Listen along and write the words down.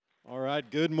right,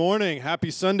 good morning.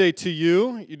 Happy Sunday to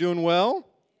you. You doing well?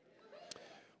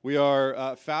 We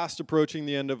are fast approaching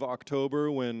the end of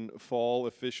October when fall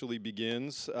officially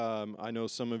begins. I know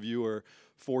some of you are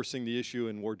forcing the issue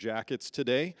and wore jackets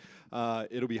today.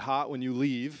 It'll be hot when you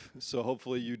leave, so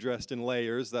hopefully you dressed in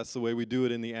layers. That's the way we do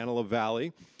it in the Antelope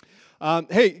Valley.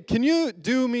 Hey, can you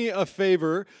do me a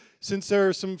favor? Since there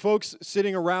are some folks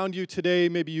sitting around you today,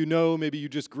 maybe you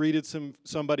just greeted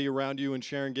somebody around you and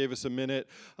Sharon gave us a minute.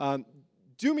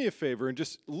 Do me a favor and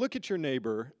just look at your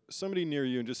neighbor, somebody near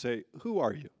you, and just say, "Who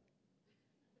are you?"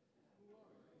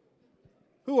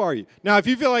 Who are you? Now, if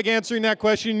you feel like answering that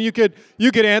question, you could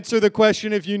answer the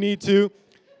question if you need to.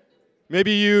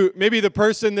 Maybe the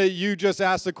person that you just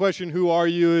asked the question, "Who are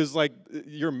you?" is like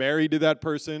you're married to that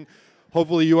person.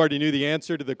 Hopefully you already knew the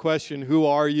answer to the question, "Who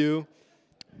are you?"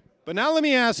 But now let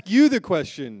me ask you the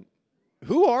question,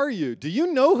 who are you? Do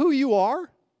you know who you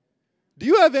are? Do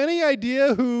you have any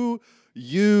idea who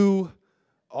you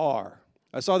are?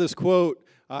 I saw this quote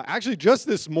actually just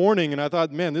this morning, and I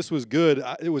thought, man, this was good.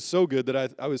 It was so good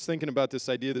that I was thinking about this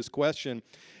idea, this question,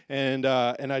 and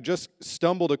I just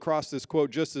stumbled across this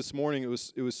quote just this morning. It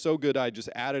was so good, I just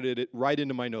added it right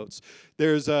into my notes.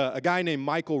 There's a guy named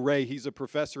Michael Ray. He's a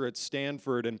professor at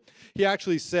Stanford, and he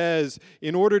actually says,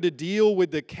 in order to deal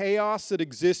with the chaos that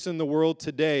exists in the world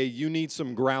today, you need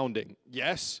some grounding.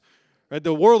 Yes? Right?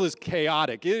 The world is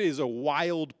chaotic. It is a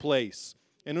wild place.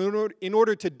 And in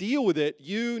order to deal with it,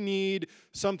 you need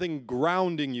something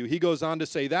grounding you. He goes on to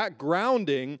say that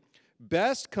grounding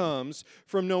best comes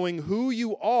from knowing who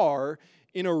you are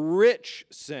in a rich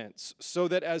sense, so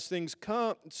that as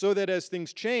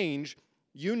things change,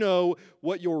 you know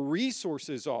what your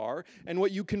resources are and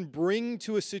what you can bring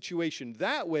to a situation.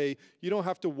 That way, you don't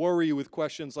have to worry with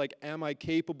questions like, am I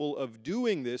capable of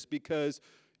doing this? Because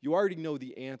you already know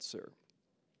the answer.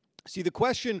 See, the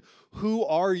question, who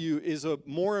are you, is a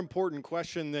more important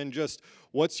question than just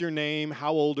what's your name,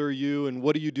 how old are you, and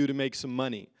what do you do to make some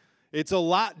money? It's a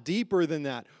lot deeper than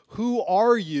that. Who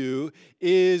are you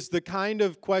is the kind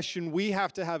of question we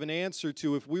have to have an answer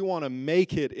to if we want to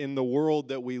make it in the world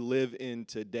that we live in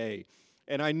today.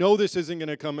 And I know this isn't going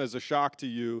to come as a shock to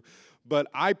you, but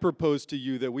I propose to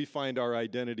you that we find our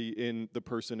identity in the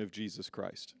person of Jesus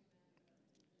Christ.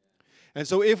 And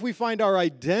so if we find our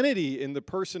identity in the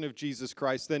person of Jesus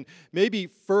Christ, then maybe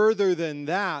further than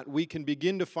that, we can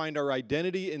begin to find our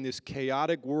identity in this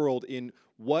chaotic world in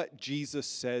what Jesus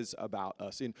says about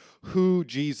us, in who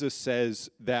Jesus says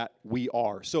that we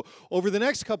are. So over the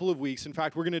next couple of weeks, in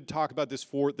fact, we're going to talk about this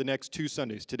for the next 2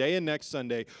 Sundays. Today and next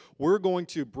Sunday, we're going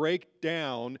to break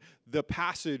down the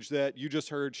passage that you just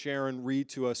heard Sharon read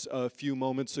to us a few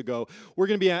moments ago. We're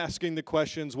going to be asking the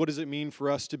questions, what does it mean for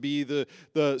us to be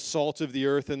the salt of the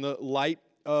earth and the light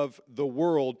of the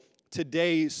world?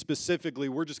 Today, specifically,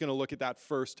 we're just going to look at that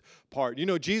first part. You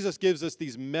know, Jesus gives us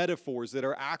these metaphors that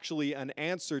are actually an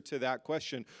answer to that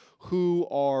question, who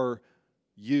are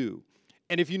you?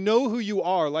 And if you know who you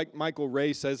are, like Michael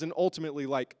Ray says, and ultimately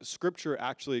like Scripture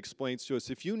actually explains to us,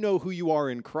 if you know who you are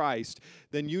in Christ,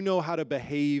 then you know how to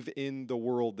behave in the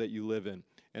world that you live in.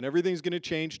 And everything's going to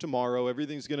change tomorrow.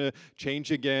 Everything's going to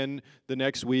change again the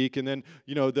next week. And then,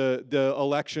 you know, the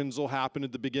elections will happen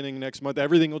at the beginning of next month.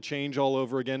 Everything will change all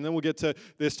over again. And then we'll get to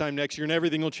this time next year, and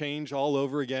everything will change all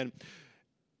over again.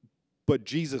 But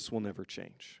Jesus will never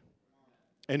change.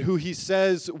 And who he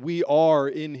says we are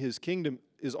in his kingdom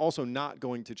is also not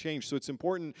going to change. So it's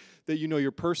important that you know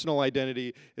your personal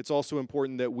identity. It's also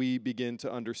important that we begin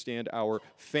to understand our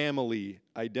family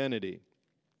identity.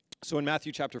 So in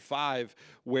Matthew chapter 5,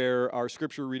 where our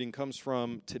scripture reading comes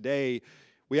from today,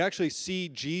 we actually see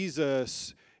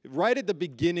Jesus right at the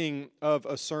beginning of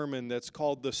a sermon that's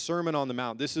called the Sermon on the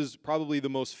Mount. This is probably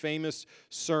the most famous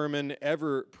sermon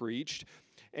ever preached.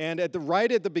 And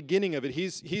right at the beginning of it,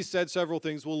 he's said several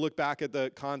things. We'll look back at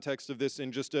the context of this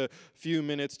in just a few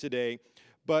minutes today.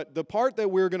 But the part that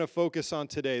we're going to focus on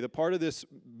today, the part of this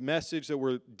message that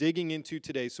we're digging into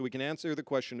today so we can answer the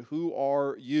question, who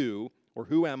are you? Or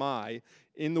who am I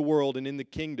in the world and in the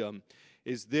kingdom,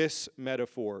 is this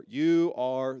metaphor. You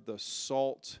are the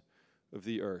salt of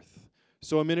the earth.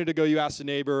 So a minute ago you asked a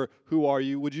neighbor, who are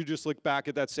you? Would you just look back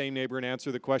at that same neighbor and answer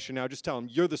the question now? Just tell them,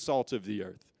 you're the salt of the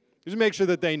earth. Just make sure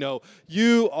that they know,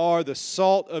 you are the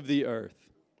salt of the earth.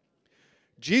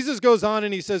 Jesus goes on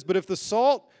and he says, but if the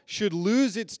salt should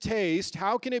lose its taste,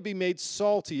 how can it be made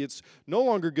salty? It's no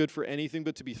longer good for anything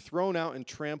but to be thrown out and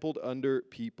trampled under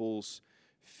people's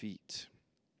feet.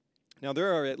 Now,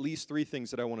 there are at least 3 things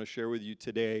that I want to share with you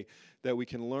today that we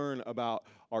can learn about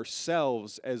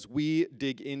ourselves as we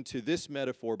dig into this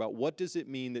metaphor about what does it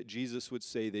mean that Jesus would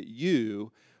say that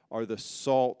you are the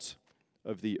salt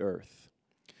of the earth.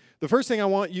 The first thing I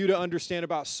want you to understand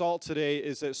about salt today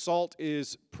is that salt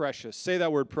is precious. Say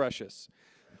that word, precious.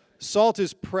 Salt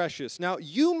is precious. Now,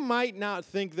 you might not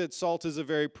think that salt is a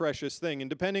very precious thing, and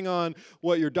depending on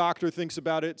what your doctor thinks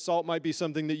about it, salt might be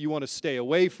something that you want to stay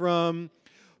away from.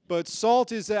 But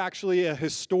salt is actually a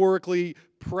historically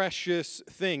precious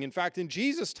thing. In fact, in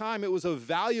Jesus' time, it was a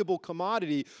valuable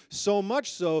commodity, so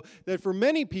much so that for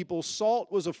many people,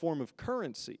 salt was a form of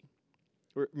currency.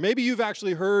 Or maybe you've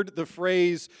actually heard the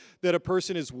phrase that a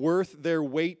person is worth their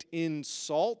weight in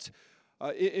salt.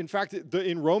 In fact,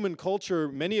 in Roman culture,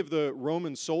 many of the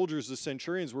Roman soldiers, the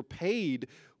centurions, were paid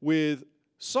with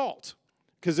salt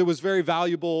because it was very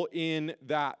valuable in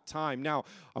that time. Now,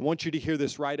 I want you to hear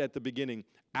this right at the beginning.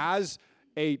 As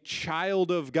a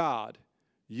child of God,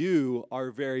 you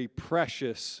are very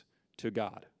precious to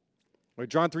God.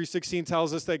 John 3:16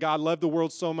 tells us that God loved the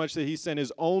world so much that he sent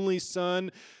his only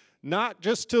son, not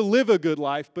just to live a good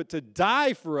life, but to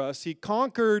die for us. He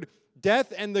conquered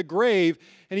death and the grave,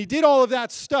 and he did all of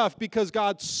that stuff because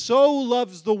God so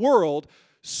loves the world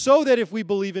so that if we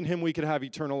believe in him, we could have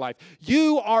eternal life.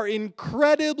 You are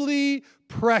incredibly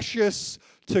precious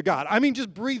to God. I mean,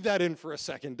 just breathe that in for a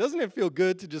second. Doesn't it feel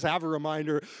good to just have a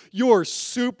reminder you're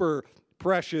super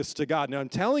precious to God? Now, I'm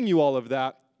telling you all of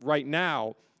that right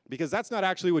now because that's not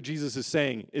actually what Jesus is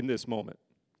saying in this moment.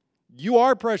 You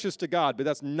are precious to God, but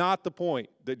that's not the point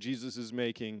that Jesus is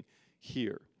making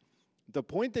here. The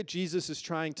point that Jesus is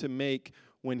trying to make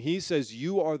when he says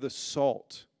you are the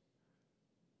salt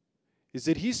is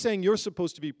that he's saying you're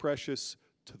supposed to be precious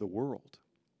to the world.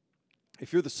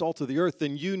 If you're the salt of the earth,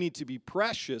 then you need to be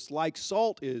precious like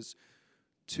salt is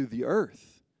to the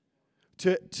earth,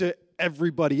 to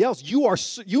everybody else.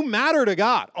 You matter to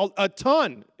God a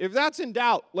ton. If that's in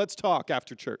doubt, let's talk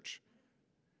after church.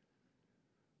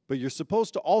 But you're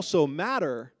supposed to also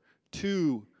matter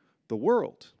to the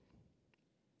world.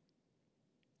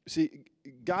 See,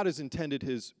 God has intended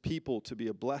his people to be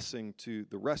a blessing to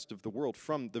the rest of the world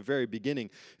from the very beginning.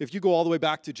 If you go all the way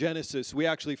back to Genesis, we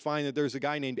actually find that there's a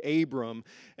guy named Abram,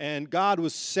 and God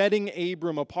was setting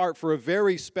Abram apart for a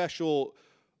very special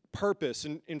purpose.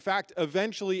 And in fact,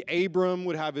 eventually Abram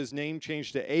would have his name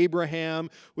changed to Abraham,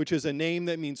 which is a name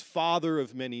that means father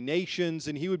of many nations,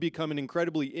 and he would become an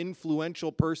incredibly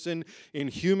influential person in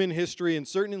human history and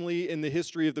certainly in the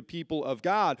history of the people of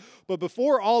God. But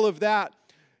before all of that,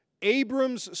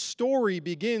 Abram's story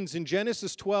begins in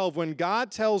Genesis 12 when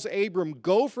God tells Abram,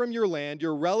 go from your land,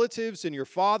 your relatives, and your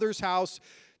father's house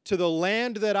to the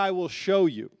land that I will show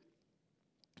you.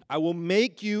 I will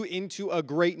make you into a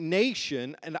great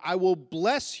nation, and I will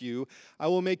bless you. I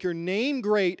will make your name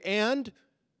great, and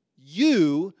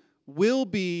you will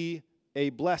be a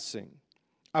blessing.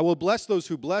 I will bless those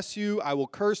who bless you. I will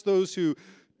curse those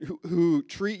who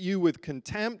treat you with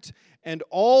contempt, and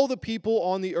all the people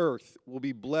on the earth will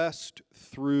be blessed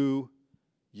through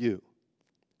you.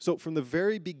 So from the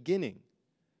very beginning,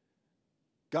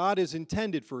 God is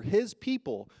intended for his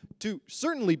people to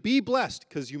certainly be blessed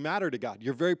because you matter to God.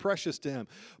 You're very precious to him.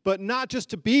 But not just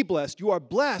to be blessed, you are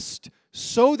blessed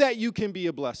so that you can be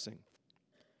a blessing.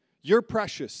 You're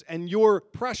precious, and your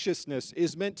preciousness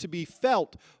is meant to be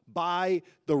felt by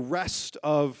the rest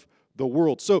of the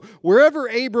world. So wherever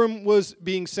Abram was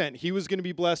being sent, he was going to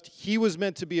be blessed. He was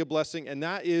meant to be a blessing, and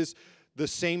that is the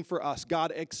same for us.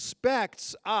 God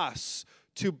expects us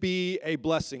to be a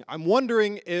blessing. I'm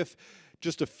wondering if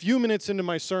just a few minutes into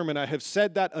my sermon, I have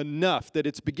said that enough that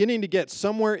it's beginning to get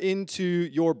somewhere into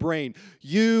your brain.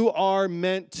 You are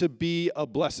meant to be a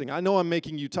blessing. I know I'm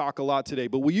making you talk a lot today,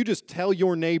 but will you just tell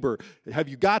your neighbor, have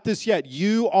you got this yet?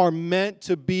 You are meant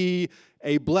to be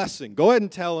a blessing. Go ahead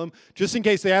and tell them, just in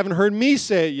case they haven't heard me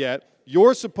say it yet,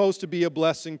 you're supposed to be a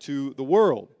blessing to the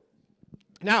world.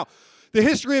 Now, the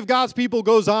history of God's people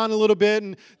goes on a little bit,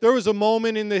 and there was a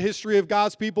moment in the history of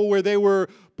God's people where they were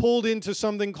pulled into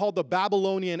something called the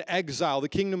Babylonian exile. The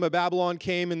kingdom of Babylon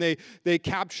came, and they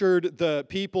captured the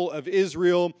people of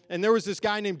Israel, and there was this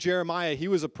guy named Jeremiah. He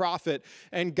was a prophet,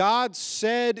 and God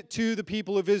said to the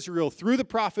people of Israel through the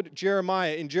prophet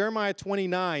Jeremiah, in Jeremiah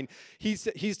 29, he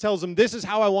tells them, this is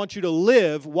how I want you to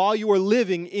live while you are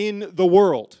living in the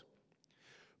world.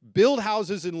 Build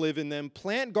houses and live in them,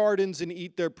 plant gardens and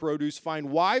eat their produce, find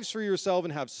wives for yourself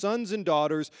and have sons and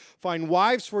daughters, find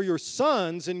wives for your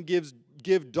sons and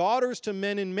give daughters to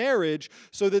men in marriage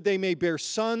so that they may bear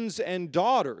sons and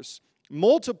daughters.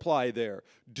 Multiply there,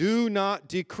 do not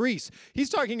decrease.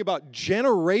 He's talking about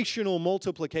generational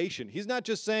multiplication. He's not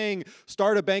just saying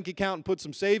start a bank account and put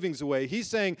some savings away. He's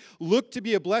saying look to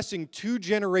be a blessing 2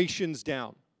 generations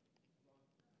down.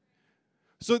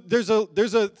 So there's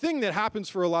a thing that happens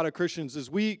for a lot of Christians is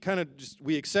we kind of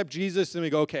we accept Jesus and we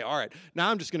go, okay, all right,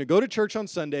 now I'm just going to go to church on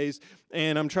Sundays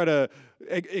and I'm trying to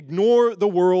ignore the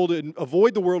world and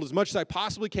avoid the world as much as I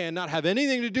possibly can, not have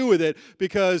anything to do with it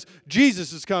because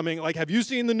Jesus is coming. Like, have you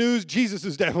seen the news? Jesus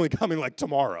is definitely coming like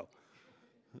tomorrow.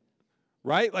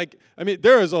 Right? Like, I mean,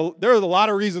 there are a lot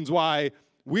of reasons why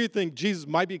we think Jesus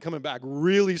might be coming back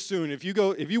really soon. If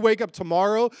you wake up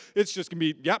tomorrow, it's just going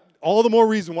to be, yep, all the more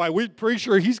reason why we're pretty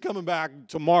sure he's coming back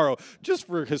tomorrow. Just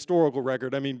for historical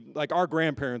record, I mean, like our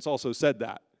grandparents also said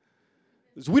that.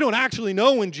 So we don't actually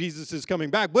know when Jesus is coming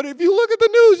back. But if you look at the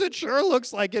news, it sure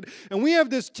looks like it. And we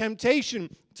have this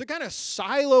temptation to kind of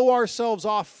silo ourselves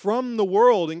off from the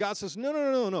world. And God says,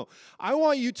 no. I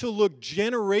want you to look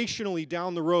generationally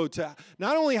down the road to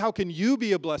not only how can you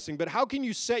be a blessing, but how can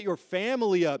you set your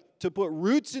family up to put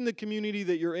roots in the community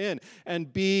that you're in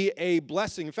and be a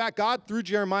blessing. In fact, God, through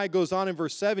Jeremiah, goes on in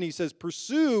verse 7. He says,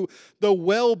 pursue the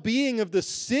well-being of the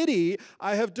city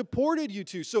I have deported you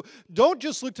to. So don't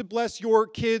just look to bless your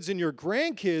kids and your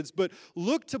grandkids, but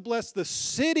look to bless the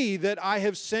city that I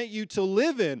have sent you to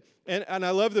live in. And I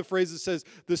love the phrase that says,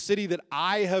 the city that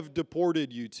I have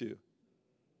deported you to.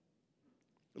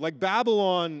 Like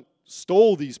Babylon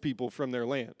stole these people from their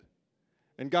land.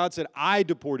 And God said, I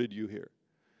deported you here.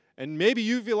 And maybe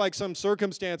you feel like some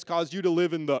circumstance caused you to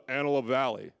live in the Antelope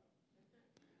Valley.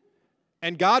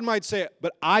 And God might say,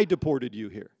 but I deported you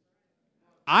here.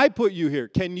 I put you here.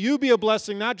 Can you be a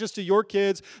blessing not just to your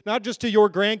kids, not just to your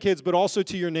grandkids, but also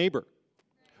to your neighbor?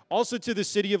 Also to the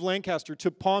city of Lancaster,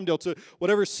 to Palmdale, to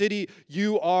whatever city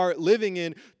you are living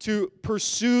in, to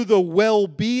pursue the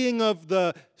well-being of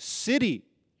the city,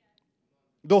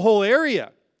 the whole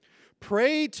area.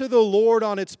 Pray to the Lord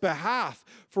on its behalf,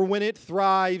 for when it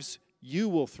thrives, you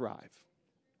will thrive.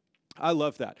 I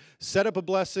love that. Set up a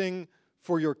blessing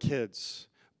for your kids.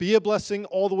 Be a blessing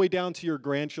all the way down to your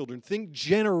grandchildren. Think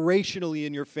generationally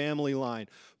in your family line.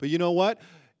 But you know what?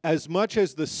 As much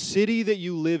as the city that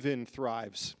you live in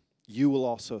thrives, you will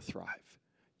also thrive.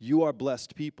 You are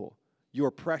blessed people. You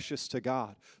are precious to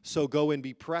God. So go and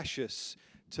be precious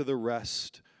to the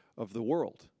rest of the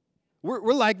world.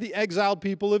 We're like the exiled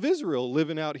people of Israel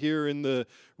living out here in the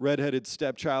redheaded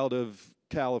stepchild of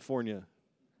California.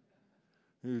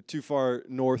 We're too far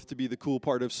north to be the cool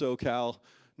part of SoCal.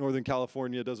 Northern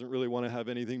California doesn't really want to have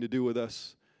anything to do with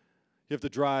us. You have to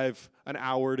drive an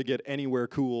hour to get anywhere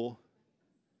cool.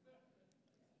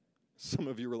 Some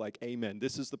of you were like, amen.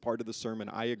 This is the part of the sermon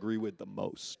I agree with the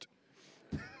most.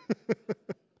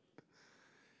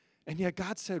 And yet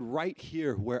God said, right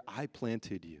here where I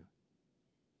planted you.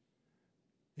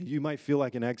 You might feel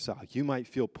like an exile. You might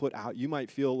feel put out. You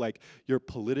might feel like you're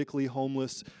politically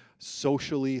homeless,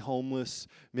 socially homeless,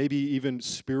 maybe even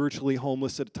spiritually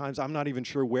homeless at times. I'm not even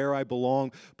sure where I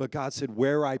belong, but God said,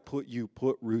 where I put you,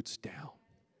 put roots down.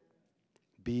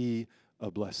 Be a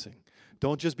blessing.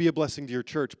 Don't just be a blessing to your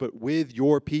church, but with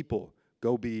your people,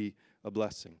 go be a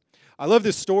blessing. I love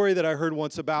this story that I heard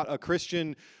once about a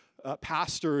Christian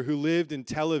pastor who lived in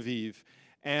Tel Aviv.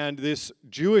 And this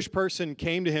Jewish person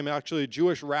came to him, actually a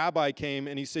Jewish rabbi came,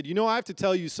 and he said, you know, I have to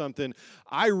tell you something.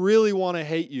 I really want to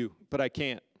hate you, but I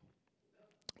can't.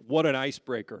 What an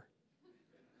icebreaker.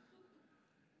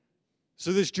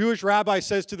 So this Jewish rabbi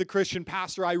says to the Christian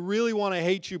pastor, I really want to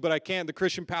hate you, but I can't. The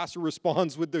Christian pastor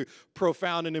responds with the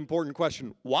profound and important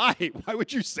question, why? Why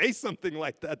would you say something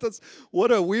like that?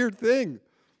 What a weird thing.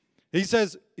 He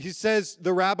says,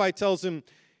 the rabbi tells him,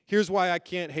 here's why I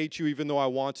can't hate you even though I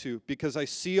want to, because I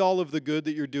see all of the good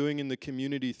that you're doing in the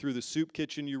community through the soup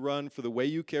kitchen you run, for the way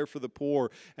you care for the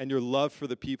poor, and your love for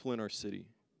the people in our city.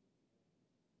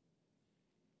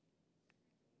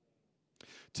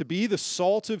 To be the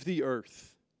salt of the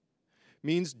earth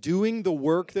means doing the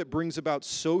work that brings about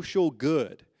social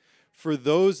good for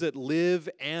those that live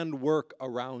and work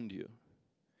around you.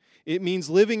 It means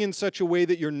living in such a way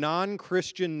that your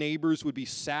non-Christian neighbors would be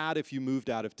sad if you moved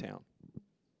out of town.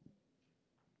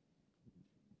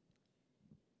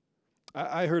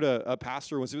 I heard a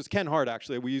pastor once, it was Ken Hart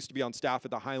actually, we used to be on staff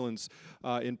at the Highlands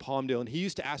in Palmdale, and he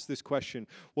used to ask this question,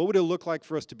 what would it look like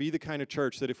for us to be the kind of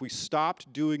church that if we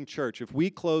stopped doing church, if we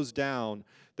closed down,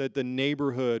 that the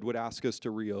neighborhood would ask us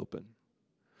to reopen?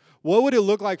 What would it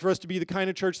look like for us to be the kind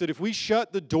of church that if we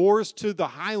shut the doors to the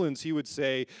Highlands, he would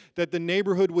say, that the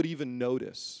neighborhood would even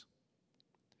notice?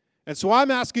 And so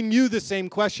I'm asking you the same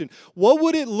question. What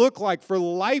would it look like for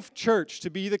Life Church to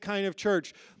be the kind of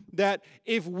church that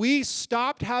if we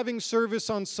stopped having service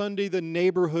on Sunday, the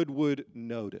neighborhood would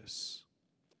notice?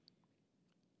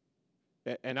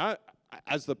 And I,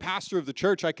 as the pastor of the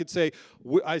church, I could say,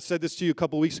 I said this to you a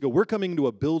couple weeks ago, we're coming into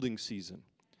a building season.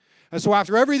 And so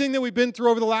after everything that we've been through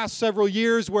over the last several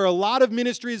years, where a lot of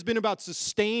ministry has been about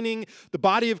sustaining the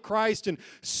body of Christ and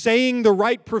saying the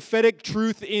right prophetic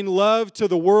truth in love to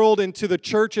the world and to the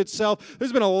church itself,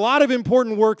 there's been a lot of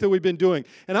important work that we've been doing.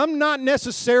 And I'm not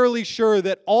necessarily sure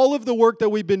that all of the work that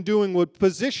we've been doing would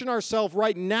position ourselves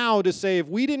right now to say if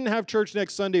we didn't have church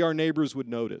next Sunday, our neighbors would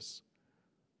notice.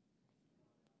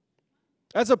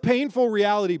 That's a painful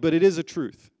reality, but it is a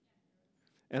truth.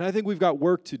 And I think we've got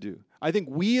work to do. I think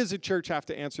we as a church have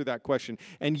to answer that question.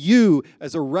 And you,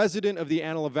 as a resident of the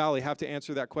Antelope Valley, have to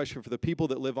answer that question for the people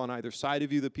that live on either side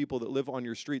of you, the people that live on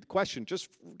your street. The question, just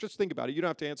think about it. You don't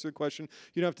have to answer the question.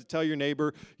 You don't have to tell your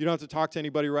neighbor. You don't have to talk to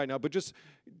anybody right now. But just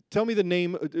tell me the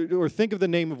name, or think of the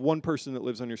name of one person that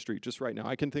lives on your street just right now.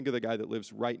 I can think of the guy that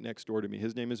lives right next door to me.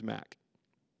 His name is Mac.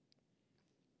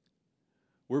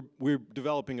 We're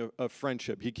developing a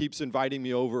friendship. He keeps inviting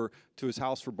me over to his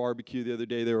house for barbecue. The other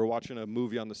day they were watching a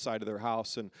movie on the side of their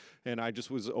house, and I just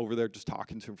was over there just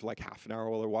talking to him for like half an hour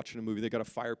while they're watching a movie. They got a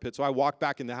fire pit. So I walked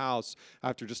back in the house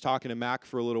after just talking to Mac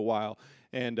for a little while,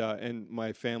 and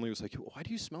my family was like, "Why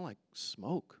do you smell like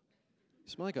smoke? You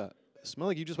smell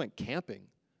like you just went camping."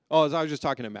 Oh, I was just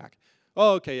talking to Mac.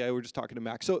 Oh, okay, yeah, we're just talking to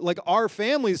Max. So, like, our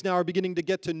families now are beginning to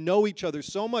get to know each other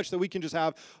so much that we can just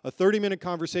have a 30-minute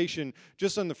conversation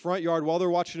just in the front yard while they're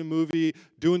watching a movie,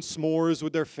 doing s'mores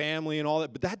with their family and all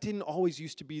that. But that didn't always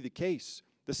used to be the case.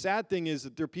 The sad thing is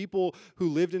that there are people who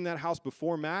lived in that house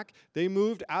before Mac. They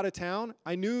moved out of town.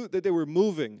 I knew that they were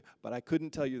moving, but I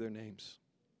couldn't tell you their names.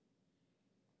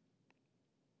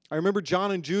 I remember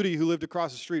John and Judy, who lived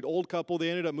across the street, old couple. They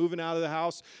ended up moving out of the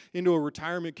house into a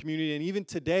retirement community. And even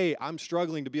today, I'm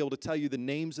struggling to be able to tell you the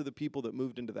names of the people that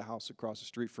moved into the house across the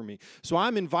street from me. So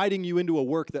I'm inviting you into a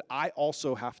work that I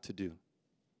also have to do.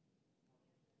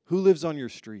 Who lives on your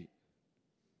street?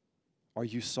 Are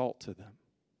you salt to them?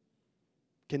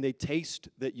 Can they taste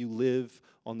that you live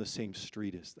on the same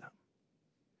street as them?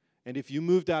 And if you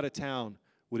moved out of town,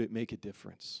 would it make a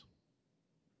difference?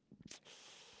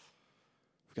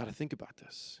 We've got to think about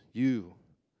this. You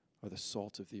are the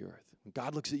salt of the earth. When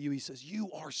God looks at you, he says,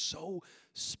 you are so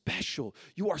special.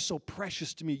 You are so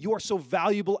precious to me. You are so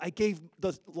valuable. I gave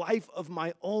the life of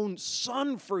my own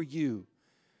son for you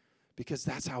because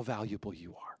that's how valuable you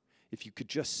are. If you could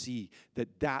just see that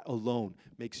that alone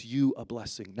makes you a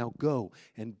blessing. Now go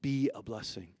and be a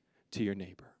blessing to your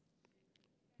neighbor.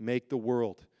 Make the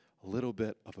world a little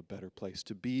bit of a better place.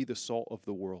 To be the salt of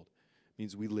the world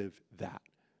means we live that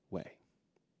way.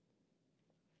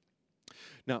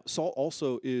 Now, salt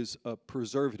also is a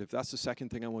preservative. That's the second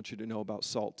thing I want you to know about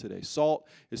salt today. Salt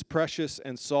is precious,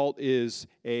 and salt is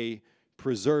a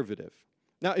preservative.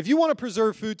 Now, if you want to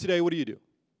preserve food today, what do?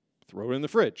 Throw it in the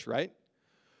fridge, right?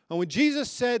 And when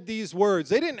Jesus said these words,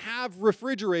 they didn't have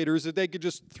refrigerators that they could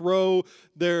just throw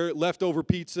their leftover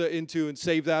pizza into and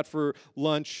save that for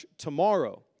lunch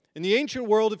tomorrow. In the ancient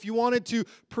world, if you wanted to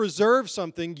preserve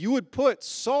something, you would put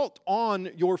salt on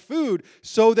your food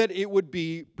so that it would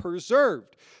be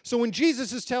preserved. So when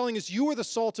Jesus is telling us, you are the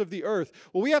salt of the earth,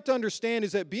 what we have to understand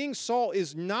is that being salt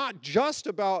is not just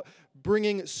about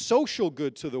bringing social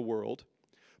good to the world,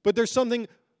 but there's something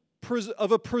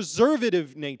of a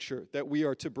preservative nature that we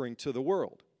are to bring to the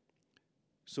world.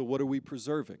 So what are we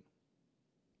preserving?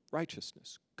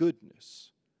 Righteousness, goodness.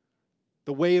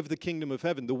 The way of the kingdom of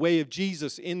heaven, the way of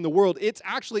Jesus in the world. It's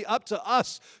actually up to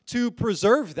us to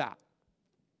preserve that.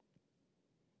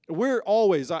 We're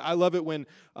always, I love it when,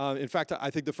 in fact, I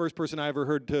think the first person I ever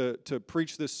heard to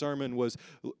preach this sermon was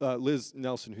Liz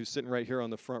Nelson, who's sitting right here on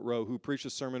the front row, who preached a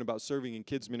sermon about serving in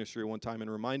kids ministry one time and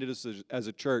reminded us as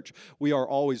a church, we are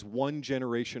always one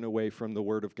generation away from the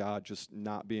Word of God just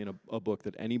not being a book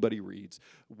that anybody reads,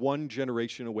 one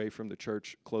generation away from the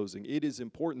church closing. It is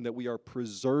important that we are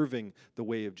preserving the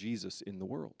way of Jesus in the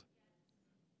world.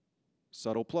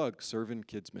 Subtle plug, serve in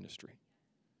kids ministry.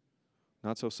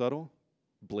 Not so subtle?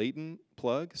 Blatant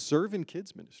plug, serve in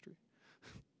kids ministry.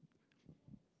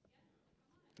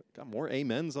 Got more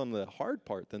amens on the hard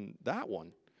part than that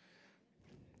one.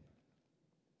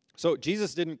 So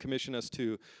Jesus didn't commission us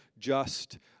to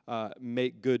just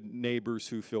make good neighbors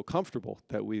who feel comfortable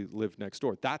that we live next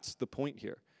door. That's the point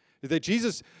here. That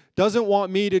Jesus doesn't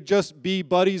want me to just be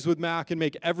buddies with Mac and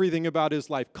make everything about his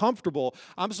life comfortable.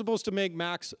 I'm supposed to make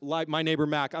Mac's life, my neighbor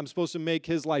Mac, I'm supposed to make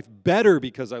his life better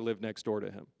because I live next door to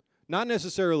him. Not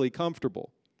necessarily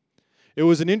comfortable. It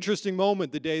was an interesting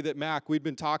moment the day that Mac, we'd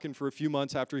been talking for a few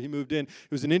months after he moved in.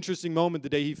 It was an interesting moment the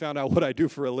day he found out what I do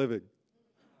for a living.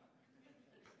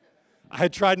 I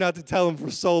had tried not to tell him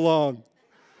for so long.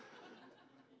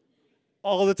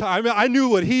 All the time. I knew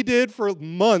what he did for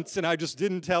months, and I just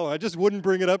didn't tell him. I just wouldn't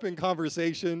bring it up in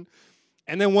conversation.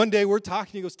 And then one day we're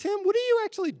talking, he goes, Tim, what do you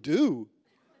actually do?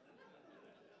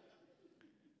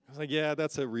 I was like, yeah,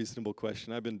 that's a reasonable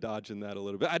question. I've been dodging that a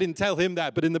little bit. I didn't tell him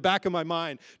that, but in the back of my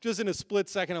mind, just in a split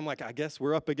second, I'm like, I guess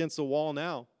we're up against the wall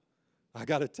now. I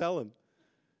got to tell him.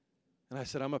 And I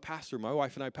said, I'm a pastor. My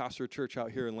wife and I pastor a church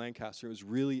out here in Lancaster. It was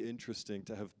really interesting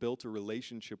to have built a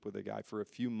relationship with a guy for a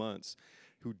few months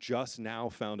who just now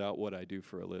found out what I do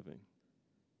for a living.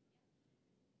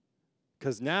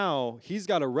 Because now he's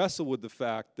got to wrestle with the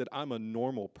fact that I'm a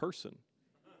normal person.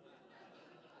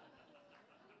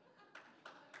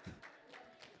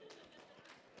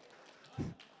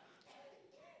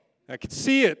 I could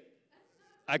see it.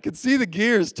 I could see the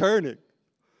gears turning.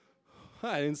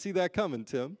 I didn't see that coming,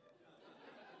 Tim.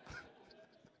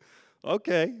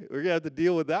 Okay, we're going to have to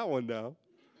deal with that one now.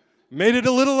 Made it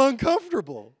a little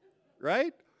uncomfortable,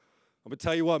 right? I'm going to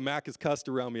tell you what, Mac has cussed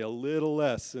around me a little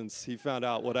less since he found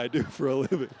out what I do for a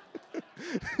living.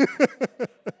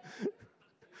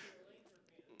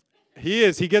 He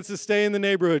is. He gets to stay in the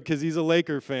neighborhood because he's a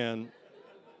Laker fan.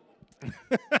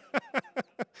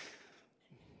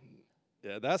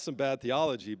 Yeah, that's some bad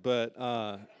theology, but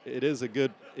it is a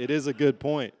good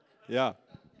point. Yeah.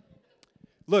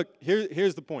 Look,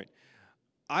 here's the point.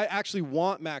 I actually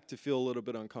want Mac to feel a little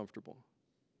bit uncomfortable.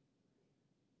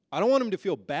 I don't want him to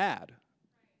feel bad.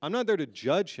 I'm not there to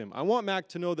judge him. I want Mac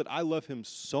to know that I love him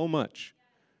so much,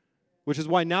 which is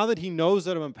why now that he knows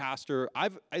that I'm a pastor,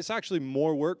 it's actually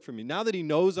more work for me. Now that he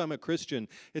knows I'm a Christian,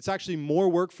 it's actually more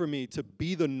work for me to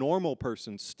be the normal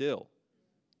person still.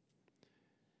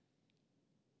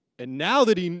 And now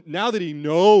that he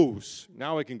knows,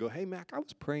 now I can go, hey, Mac, I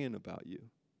was praying about you.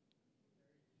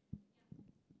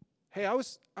 Hey, I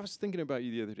was thinking about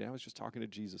you the other day. I was just talking to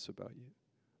Jesus about you.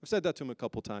 I've said that to him a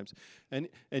couple times. And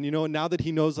you know, now that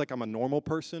he knows like I'm a normal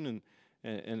person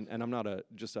and I'm not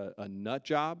just a nut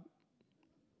job,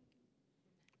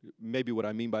 maybe what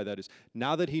I mean by that is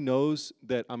now that he knows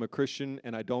that I'm a Christian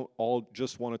and I don't all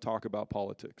just want to talk about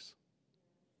politics.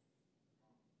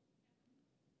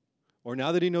 Or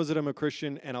now that he knows that I'm a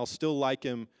Christian and I'll still like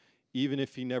him even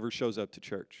if he never shows up to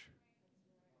church.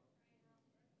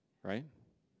 Right?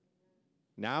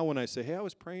 Now when I say, hey, I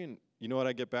was praying, you know what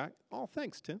I get back? Oh,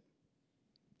 thanks, Tim.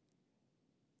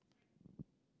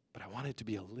 But I want it to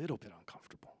be a little bit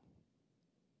uncomfortable.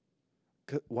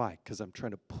 Why? Because I'm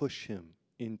trying to push him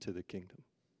into the kingdom.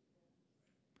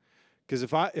 Because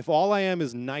if all I am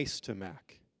is nice to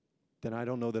Mac, then I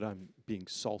don't know that I'm being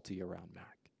salty around Mac.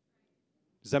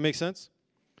 Does that make sense?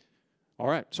 All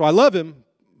right. So I love him.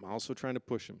 I'm also trying to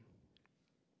push him.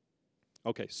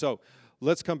 Okay, so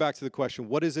let's come back to the question.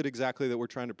 What is it exactly that we're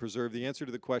trying to preserve? The answer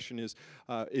to the question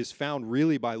is found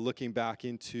really by looking back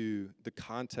into the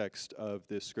context of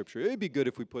this scripture. It would be good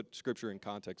if we put scripture in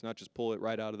context, not just pull it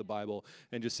right out of the Bible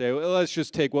and just say, well, let's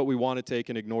just take what we want to take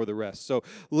and ignore the rest. So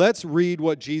let's read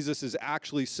what Jesus is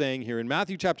actually saying here. In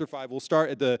Matthew chapter 5, we'll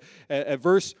start at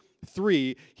verse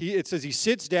 3, it says he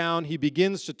sits down, he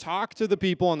begins to talk to the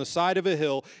people on the side of a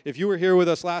hill. If you were here with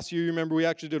us last year, you remember we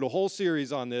actually did a whole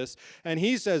series on this. And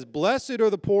he says, blessed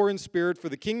are the poor in spirit, for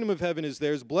the kingdom of heaven is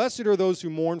theirs. Blessed are those who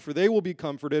mourn, for they will be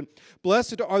comforted.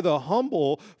 Blessed are the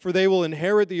humble, for they will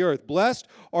inherit the earth. Blessed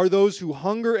are those who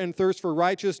hunger and thirst for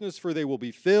righteousness, for they will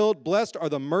be filled. Blessed are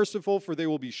the merciful, for they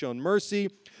will be shown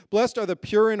mercy. Blessed are the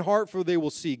pure in heart, for they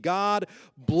will see God.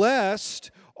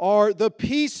 Blessed are the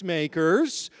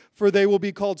peacemakers, for they will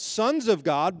be called sons of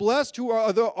God. Blessed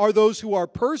are those who are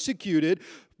persecuted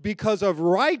because of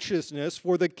righteousness,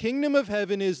 for the kingdom of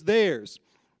heaven is theirs.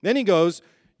 Then he goes,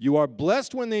 you are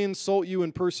blessed when they insult you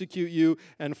and persecute you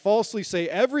and falsely say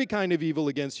every kind of evil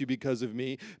against you because of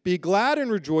me. Be glad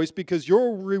and rejoice, because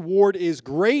your reward is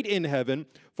great in heaven,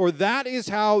 for that is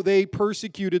how they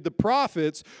persecuted the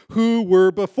prophets who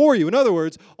were before you. In other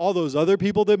words, all those other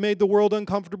people that made the world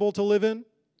uncomfortable to live in,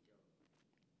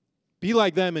 be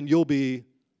like them and you'll be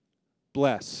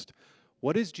blessed.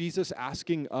 What is Jesus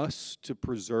asking us to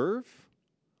preserve?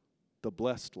 The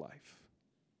blessed life.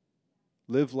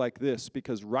 Live like this,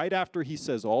 because right after he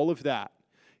says all of that,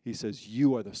 he says,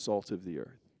 you are the salt of the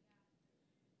earth.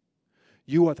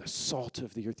 You are the salt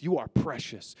of the earth. You are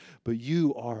precious, but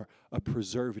you are a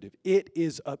preservative. It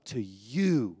is up to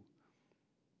you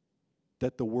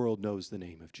that the world knows the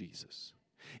name of Jesus.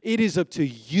 It is up to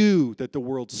you that the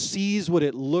world sees what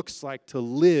it looks like to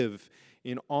live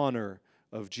in honor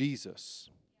of Jesus.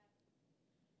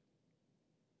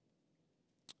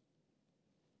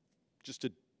 Just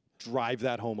to drive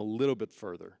that home a little bit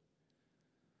further,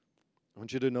 I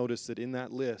want you to notice that in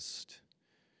that list,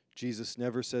 Jesus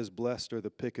never says, blessed are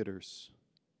the picketers.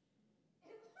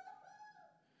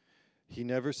 He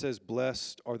never says,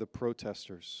 blessed are the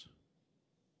protesters.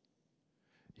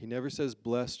 He never says,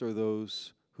 blessed are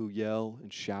those who yell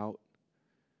and shout.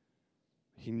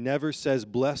 He never says,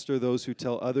 blessed are those who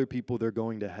tell other people they're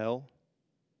going to hell.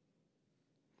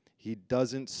 He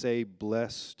doesn't say,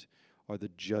 blessed are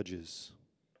the judges.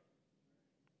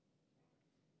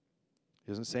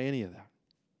 He doesn't say any of that.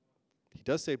 He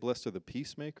does say, blessed are the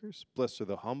peacemakers, blessed are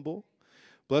the humble,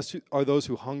 blessed are those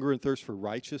who hunger and thirst for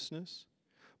righteousness,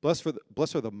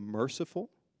 blessed are the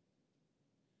merciful.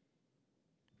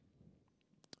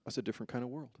 That's a different kind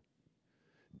of world.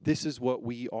 This is what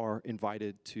we are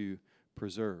invited to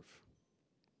preserve.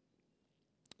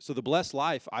 So the blessed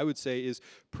life, I would say, is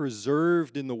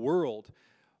preserved in the world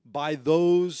by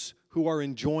those who are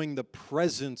enjoying the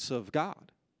presence of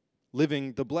God,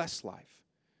 living the blessed life.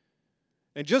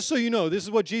 And just so you know, this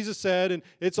is what Jesus said, and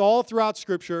it's all throughout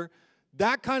Scripture.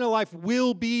 That kind of life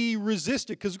will be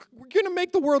resisted because we're going to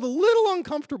make the world a little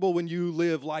uncomfortable when you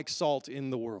live like salt in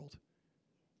the world.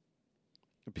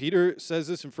 And Peter says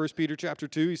this in 1 Peter chapter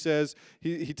 2. He says,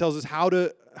 he tells us how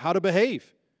to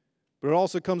behave. But it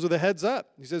also comes with a heads up.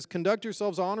 He says, conduct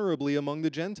yourselves honorably among the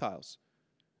Gentiles.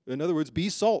 In other words, be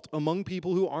salt among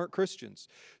people who aren't Christians,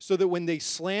 so that when they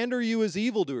slander you as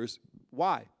evildoers,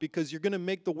 why? Because you're going to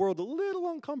make the world a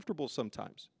little uncomfortable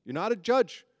sometimes. You're not a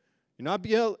judge. You're not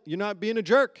being a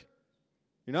jerk.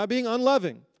 You're not being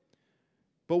unloving.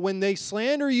 But when they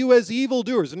slander you as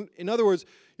evildoers, in other words,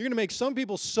 you're going to make some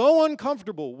people so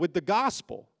uncomfortable with the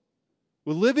gospel,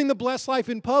 with living the blessed life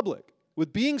in public,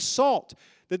 with being salt,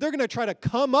 that they're going to try to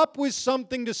come up with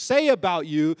something to say about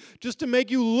you just to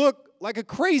make you look like a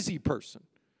crazy person,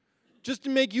 just to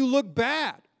make you look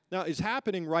bad. Now, it's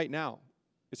happening right now.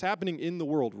 It's happening in the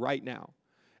world right now.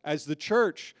 As the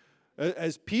church,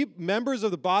 as members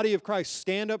of the body of Christ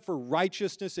stand up for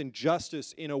righteousness and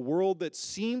justice in a world that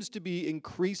seems to be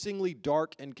increasingly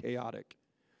dark and chaotic,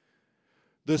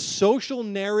 the social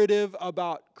narrative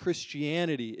about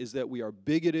Christianity is that we are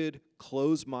bigoted,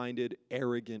 closed-minded,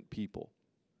 arrogant people.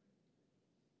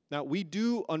 Now, we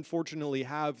do, unfortunately,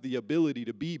 have the ability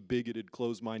to be bigoted,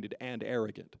 closed-minded, and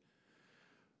arrogant.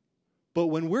 But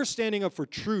when we're standing up for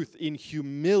truth in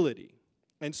humility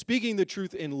and speaking the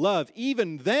truth in love,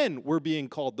 even then we're being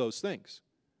called those things.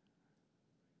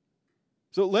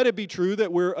 So let it be true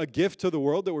that we're a gift to the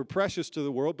world, that we're precious to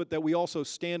the world, but that we also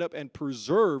stand up and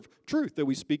preserve truth, that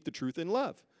we speak the truth in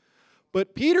love.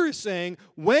 But Peter is saying,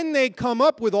 when they come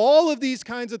up with all of these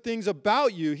kinds of things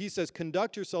about you, he says,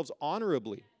 conduct yourselves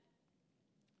honorably.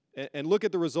 And look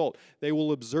at the result. They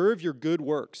will observe your good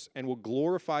works and will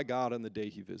glorify God on the day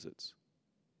he visits.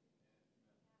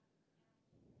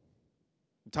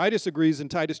 Titus agrees in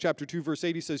Titus chapter 2, verse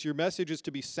 8. He says, your message is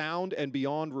to be sound and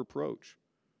beyond reproach,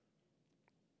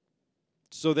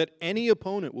 so that any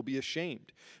opponent will be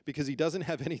ashamed because he doesn't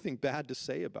have anything bad to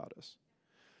say about us.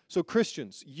 So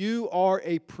Christians, you are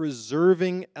a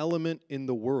preserving element in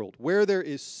the world. Where there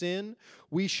is sin,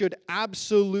 we should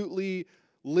absolutely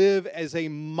live as a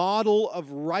model of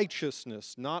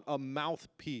righteousness, not a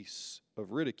mouthpiece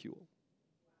of ridicule.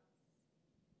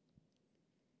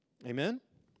 Amen?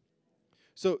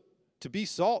 So to be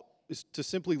salt is to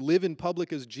simply live in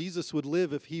public as Jesus would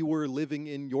live if he were living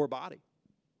in your body,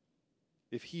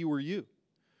 if he were you.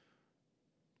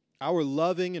 Our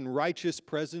loving and righteous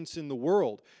presence in the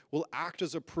world will act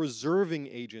as a preserving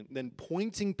agent, then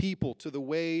pointing people to the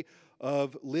way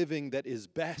of living that is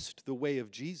best, the way of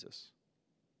Jesus.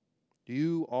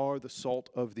 You are the salt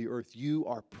of the earth. You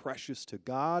are precious to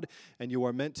God, and you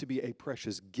are meant to be a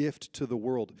precious gift to the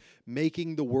world,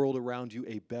 making the world around you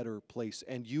a better place.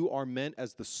 And you are meant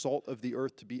as the salt of the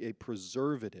earth to be a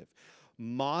preservative,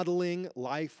 modeling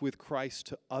life with Christ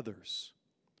to others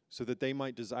so that they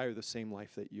might desire the same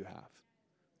life that you have.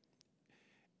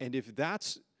 And if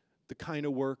that's the kind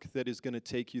of work that is going to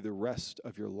take you the rest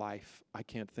of your life, I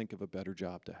can't think of a better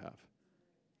job to have.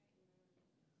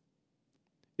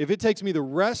 If it takes me the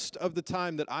rest of the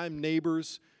time that I'm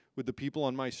neighbors with the people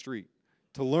on my street,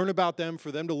 to learn about them,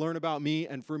 for them to learn about me,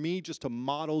 and for me just to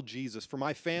model Jesus, for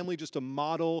my family just to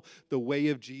model the way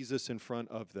of Jesus in front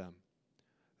of them,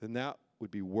 then that would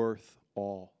be worth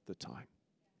all the time.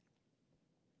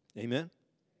 Amen?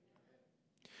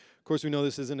 Of course, we know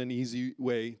this isn't an easy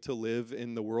way to live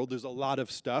in the world. There's a lot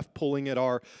of stuff pulling at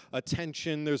our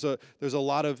attention. There's a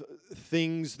lot of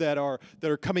things that are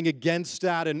coming against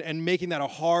that and making that a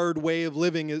hard way of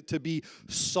living, to be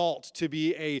salt, to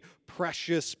be a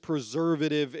precious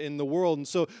preservative in the world. And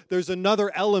so there's another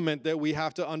element that we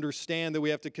have to understand, that we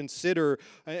have to consider.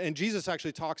 And Jesus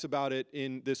actually talks about it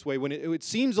in this way. When it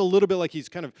seems a little bit like he's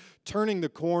kind of turning the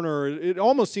corner, it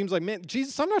almost seems like, man,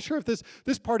 Jesus, I'm not sure if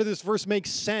this part of this verse makes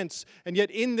sense. And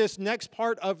yet in this next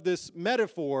part of this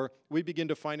metaphor, we begin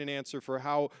to find an answer for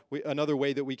another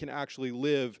way that we can actually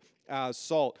live as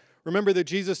salt. Remember that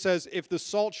Jesus says, if the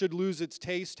salt should lose its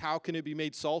taste, how can it be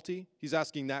made salty? He's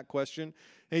asking that question.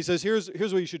 And he says, here's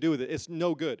what you should do with it. It's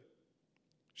no good.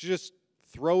 You should just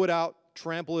throw it out,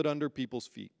 trample it under people's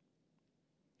feet.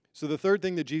 So the third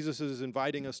thing that Jesus is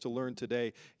inviting us to learn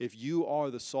today, if you are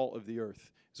the salt of the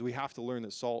earth, is we have to learn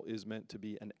that salt is meant to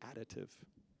be an additive.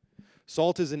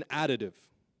 Salt is an additive.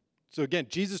 So again,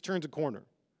 Jesus turns a corner.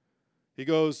 He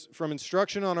goes from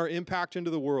instruction on our impact into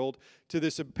the world to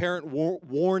this apparent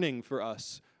warning for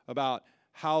us about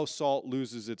how salt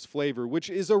loses its flavor, which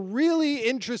is a really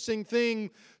interesting thing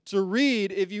to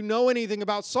read if you know anything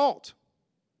about salt.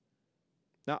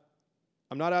 Now,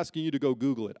 I'm not asking you to go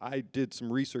Google it. I did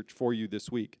some research for you this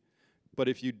week. But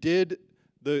if you did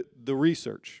the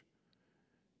research,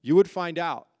 you would find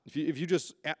out, if you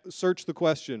just search the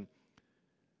question,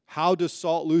 how does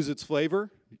salt lose its flavor?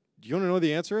 Do you want to know what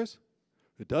the answer is?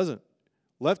 It doesn't.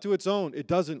 Left to its own, it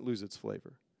doesn't lose its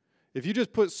flavor. If you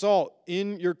just put salt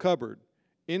in your cupboard,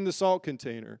 in the salt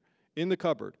container, in the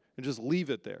cupboard, and just leave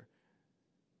it there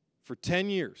for 10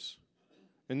 years,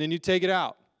 and then you take it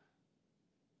out,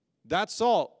 that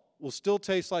salt will still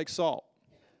taste like salt.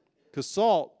 Because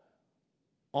salt,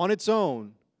 on its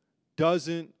own,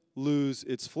 doesn't lose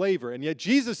its flavor. And yet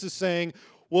Jesus is saying,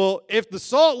 well, if the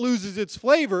salt loses its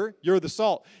flavor, you're the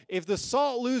salt. If the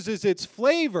salt loses its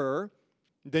flavor,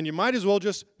 then you might as well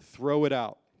just throw it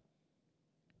out.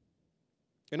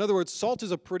 In other words, salt is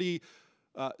a pretty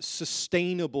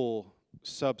sustainable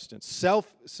substance,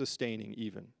 self-sustaining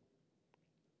even.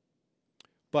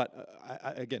 But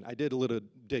I did a little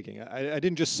digging. I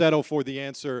didn't just settle for the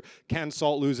answer, can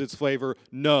salt lose its flavor?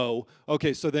 No.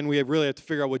 Okay, so then we really have to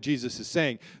figure out what Jesus is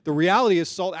saying. The reality is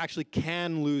salt actually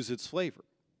can lose its flavor.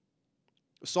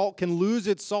 Salt can lose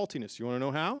its saltiness. You want to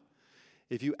know how?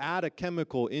 If you add a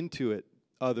chemical into it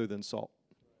other than salt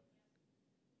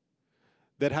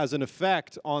that has an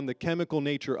effect on the chemical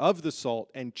nature of the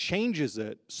salt and changes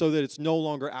it so that it's no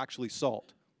longer actually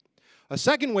salt. A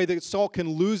second way that salt can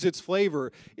lose its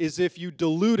flavor is if you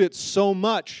dilute it so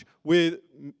much with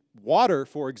water,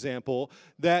 for example,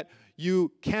 that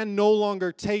you can no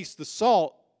longer taste the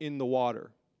salt in the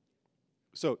water.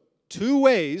 So, two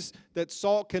ways that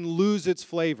salt can lose its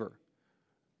flavor.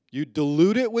 You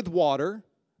dilute it with water.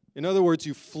 In other words,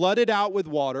 you flood it out with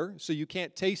water so you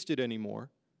can't taste it anymore.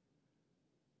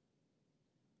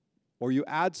 Or you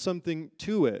add something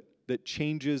to it that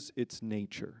changes its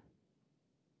nature.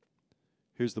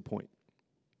 Here's the point.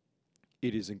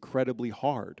 It is incredibly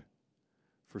hard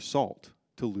for salt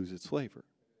to lose its flavor.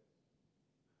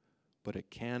 But it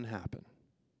can happen.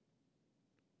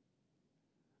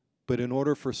 But in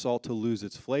order for salt to lose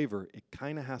its flavor, it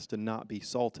kind of has to not be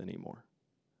salt anymore.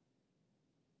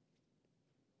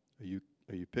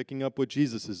 Are you picking up what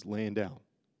Jesus is laying down?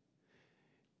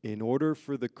 In order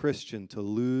for the Christian to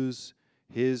lose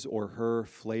his or her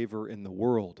flavor in the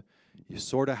world, you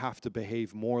sort of have to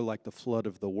behave more like the flood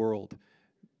of the world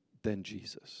than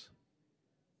Jesus.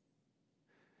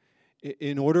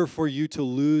 In order for you to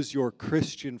lose your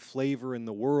Christian flavor in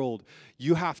the world,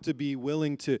 you have to be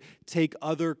willing to take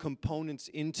other components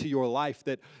into your life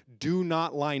that do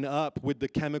not line up with the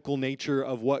chemical nature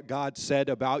of what God said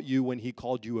about you when He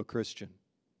called you a Christian.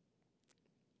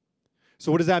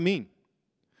 So what does that mean?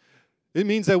 It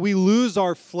means that we lose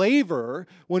our flavor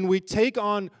when we take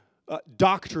on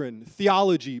doctrine,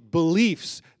 theology,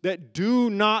 beliefs that do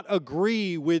not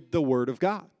agree with the Word of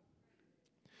God.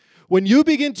 When you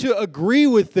begin to agree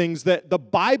with things that the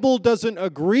Bible doesn't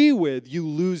agree with, you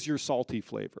lose your salty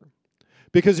flavor.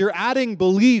 Because you're adding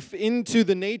belief into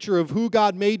the nature of who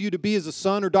God made you to be as a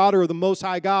son or daughter of the Most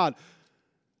High God.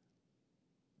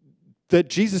 That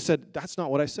Jesus said, that's not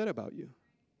what I said about you.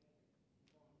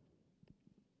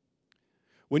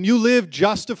 When you live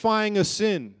justifying a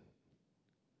sin,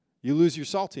 you lose your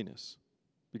saltiness.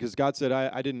 Because God said,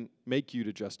 I didn't make you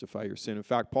to justify your sin. In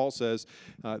fact, Paul says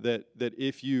that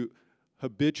if you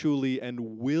habitually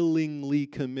and willingly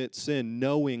commit sin,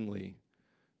 knowingly,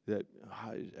 that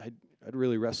I'd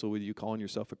really wrestle with you calling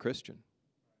yourself a Christian.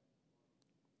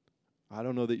 I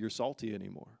don't know that you're salty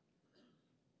anymore.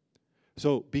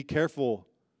 So be careful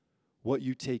what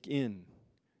you take in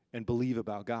and believe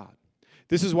about God.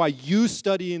 This is why you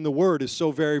studying the Word is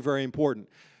so very, very important.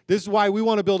 This is why we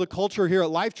want to build a culture here at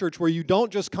Life Church where you don't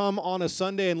just come on a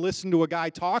Sunday and listen to a guy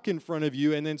talk in front of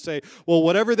you and then say, well,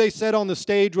 whatever they said on the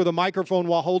stage with a microphone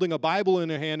while holding a Bible in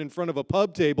their hand in front of a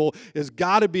pub table has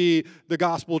got to be the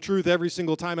gospel truth every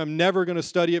single time. I'm never going to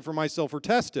study it for myself or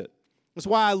test it. That's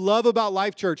why I love about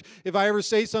Life Church. If I ever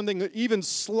say something even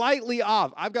slightly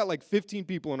off, I've got like 15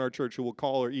 people in our church who will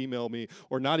call or email me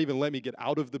or not even let me get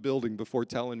out of the building before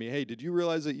telling me, hey, did you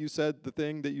realize that you said the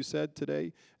thing that you said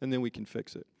today? And then we can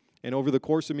fix it. And over the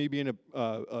course of me being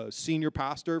a senior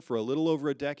pastor for a little over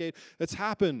a decade, it's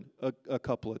happened a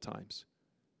couple of times.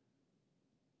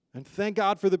 And thank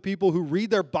God for the people who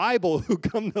read their Bible who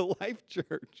come to Life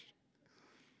Church.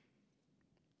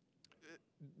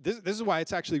 This is why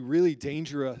it's actually really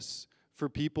dangerous for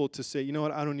people to say, you know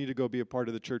what, I don't need to go be a part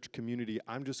of the church community.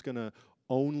 I'm just going to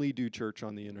only do church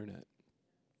on the internet.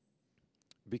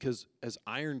 Because as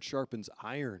iron sharpens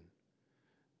iron,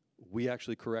 we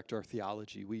actually correct our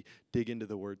theology. We dig into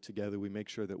the Word together. We make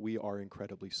sure that we are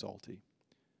incredibly salty.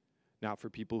 Now, for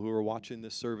people who are watching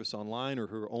this service online or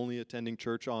who are only attending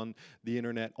church on the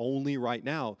internet only right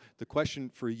now, the question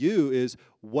for you is,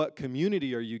 what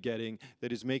community are you getting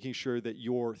that is making sure that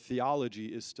your theology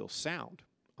is still sound?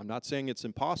 I'm not saying it's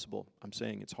impossible. I'm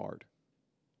saying it's hard.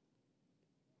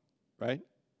 Right?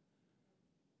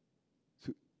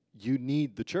 So you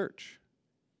need the church.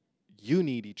 You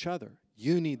need each other.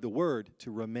 You need the Word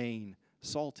to remain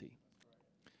salty.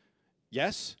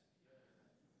 Yes?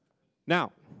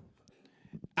 Now,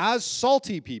 as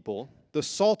salty people, the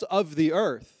salt of the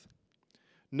earth,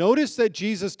 notice that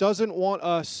Jesus doesn't want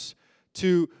us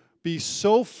to be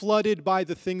so flooded by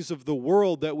the things of the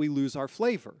world that we lose our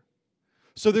flavor.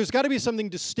 So there's got to be something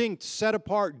distinct, set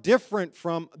apart, different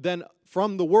from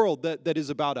the world that is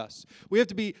about us. We have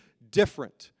to be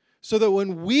different so that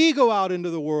when we go out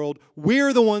into the world,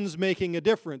 we're the ones making a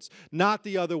difference, not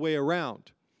the other way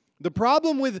around. The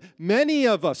problem with many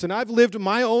of us, and I've lived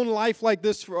my own life like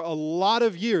this for a lot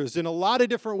of years, in a lot of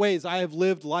different ways I have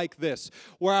lived like this,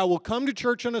 where I will come to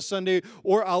church on a Sunday,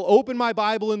 or I'll open my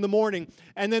Bible in the morning,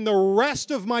 and then the rest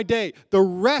of my day, the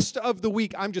rest of the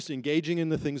week, I'm just engaging in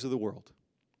the things of the world.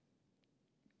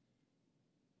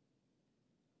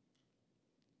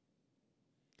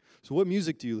 So what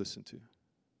music do you listen to?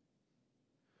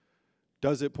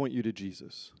 Does it point you to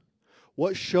Jesus?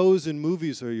 What shows and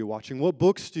movies are you watching? What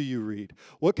books do you read?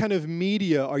 What kind of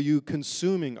media are you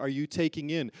consuming? Are you taking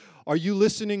in? Are you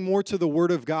listening more to the Word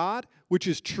of God, which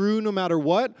is true no matter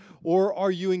what? Or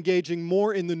are you engaging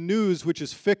more in the news, which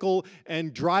is fickle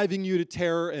and driving you to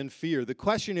terror and fear? The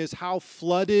question is, how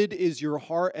flooded is your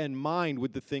heart and mind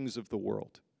with the things of the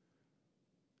world?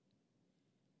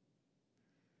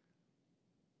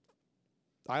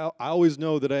 I always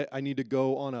know that I need to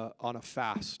go on a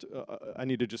fast. I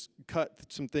need to just cut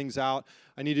some things out.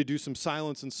 I need to do some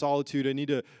silence and solitude. I need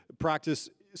to practice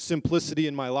simplicity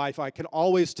in my life. I can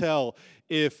always tell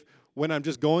if, when I'm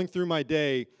just going through my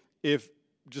day, if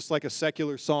just like a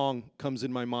secular song comes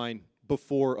in my mind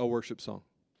before a worship song.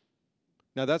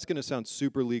 Now that's going to sound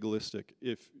super legalistic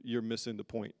if you're missing the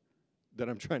point that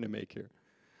I'm trying to make here.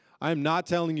 I'm not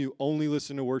telling you only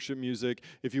listen to worship music.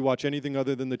 If you watch anything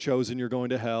other than The Chosen, you're going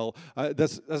to hell.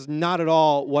 That's not at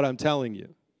all what I'm telling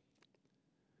you.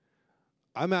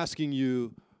 I'm asking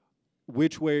you,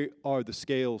 which way are the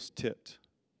scales tipped?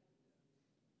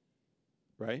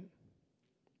 Right?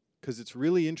 Because it's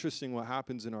really interesting what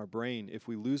happens in our brain if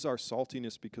we lose our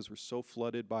saltiness because we're so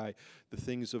flooded by the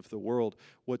things of the world.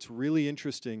 What's really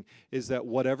interesting is that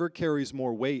whatever carries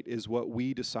more weight is what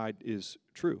we decide is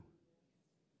true.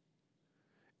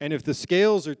 And if the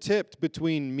scales are tipped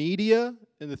between media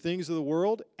and the things of the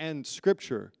world and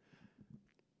Scripture,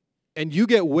 and you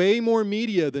get way more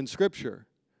media than Scripture,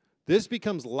 this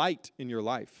becomes light in your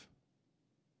life.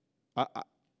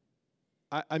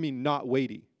 I mean, not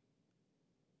weighty.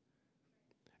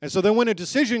 And so then when a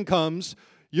decision comes,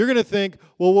 you're going to think,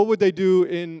 well, what would they do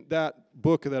in that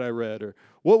book that I read? Or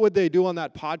what would they do on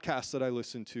that podcast that I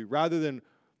listened to? Rather than,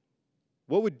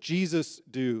 what would Jesus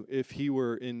do if he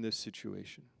were in this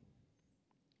situation?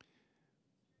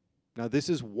 Now, this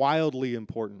is wildly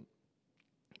important,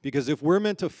 because if we're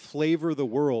meant to flavor the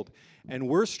world and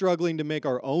we're struggling to make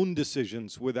our own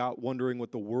decisions without wondering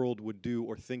what the world would do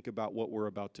or think about what we're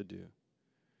about to do,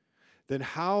 then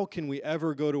how can we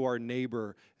ever go to our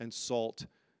neighbor and salt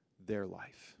their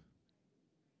life?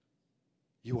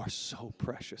 You are so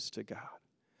precious to God.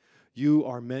 You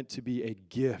are meant to be a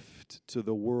gift to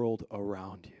the world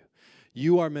around you.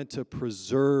 You are meant to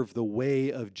preserve the way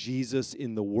of Jesus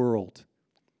in the world.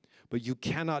 But you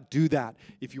cannot do that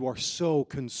if you are so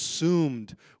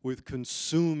consumed with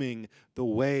consuming the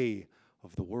way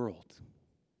of the world.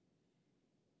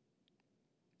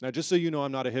 Now, just so you know,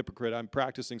 I'm not a hypocrite. I'm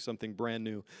practicing something brand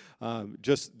new.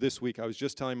 Just this week, I was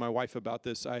just telling my wife about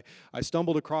this. I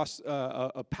stumbled across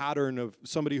a pattern of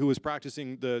somebody who was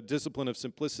practicing the discipline of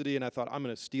simplicity, and I thought, I'm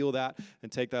going to steal that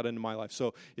and take that into my life.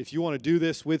 So if you want to do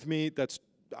this with me,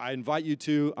 I invite you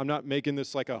to. I'm not making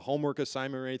this like a homework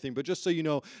assignment or anything, but just so you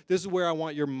know, this is where I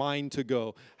want your mind to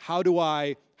go. How do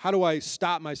I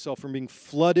stop myself from being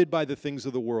flooded by the things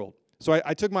of the world? So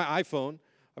I took my iPhone.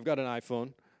 I've got an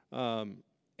iPhone.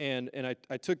 And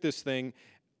I took this thing,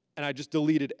 and I just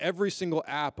deleted every single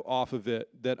app off of it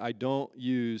that I don't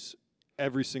use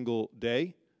every single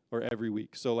day or every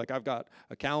week. So, like, I've got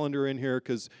a calendar in here,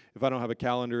 because if I don't have a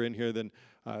calendar in here,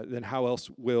 then how else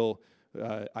will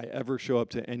I ever show up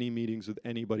to any meetings with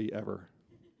anybody ever?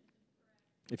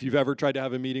 If you've ever tried to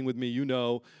have a meeting with me, you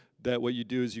know that what you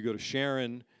do is you go to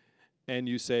Sharon, and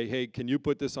you say, hey, can you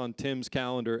put this on Tim's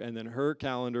calendar? And then her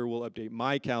calendar will update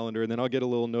my calendar, and then I'll get a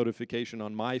little notification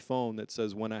on my phone that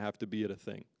says when I have to be at a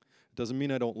thing. It doesn't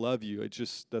mean I don't love you. It's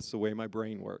just that's the way my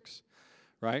brain works,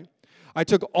 right? I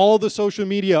took all the social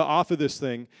media off of this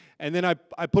thing, and then I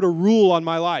put a rule on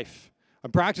my life.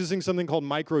 I'm practicing something called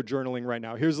micro-journaling right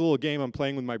now. Here's a little game I'm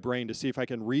playing with my brain to see if I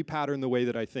can repattern the way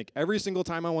that I think. Every single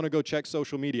time I want to go check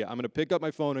social media, I'm going to pick up my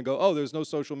phone and go, oh, there's no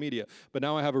social media. But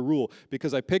now I have a rule.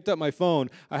 Because I picked up my phone,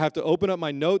 I have to open up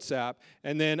my notes app,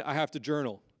 and then I have to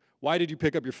journal. Why did you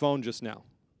pick up your phone just now?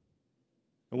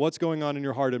 And what's going on in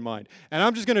your heart and mind? And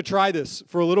I'm just going to try this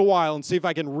for a little while and see if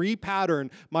I can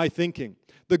repattern my thinking.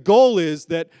 The goal is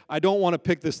that I don't want to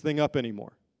pick this thing up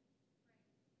anymore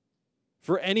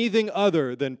for anything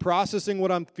other than processing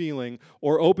what I'm feeling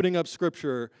or opening up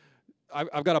Scripture.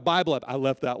 I've got a Bible app. I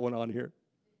left that one on here.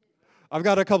 I've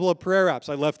got a couple of prayer apps.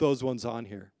 I left those ones on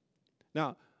here.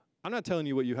 Now, I'm not telling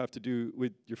you what you have to do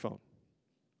with your phone.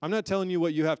 I'm not telling you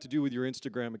what you have to do with your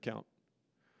Instagram account.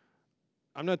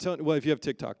 I'm not telling you, well, if you have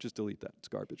TikTok, just delete that. It's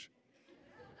garbage.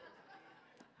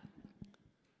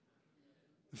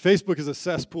 Facebook is a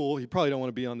cesspool. You probably don't want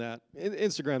to be on that.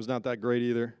 Instagram's not that great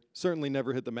either. Certainly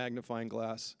never hit the magnifying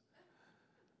glass.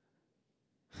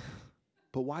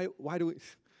 But why do we...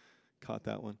 Caught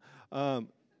that one.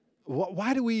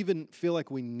 Why do we even feel like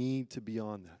we need to be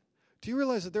on that? Do you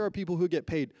realize that there are people who get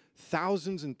paid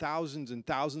thousands and thousands and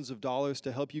thousands of dollars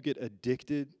to help you get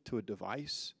addicted to a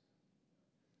device?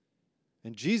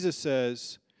 And Jesus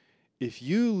says, if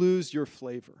you lose your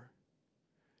flavor,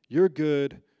 you're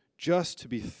good just to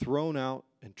be thrown out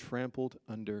and trampled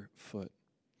underfoot.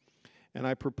 And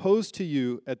I propose to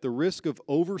you, at the risk of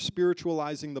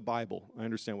over-spiritualizing the Bible, I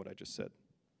understand what I just said,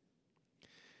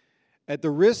 at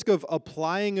the risk of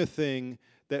applying a thing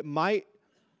that might,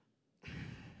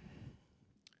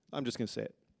 I'm just going to say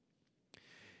it.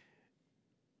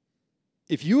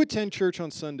 If you attend church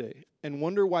on Sunday and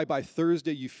wonder why by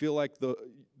Thursday you feel like the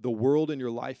world in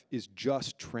your life is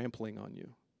just trampling on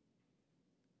you,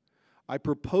 I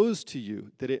propose to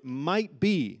you that it might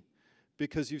be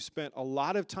because you've spent a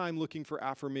lot of time looking for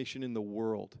affirmation in the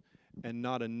world and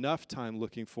not enough time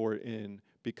looking for it in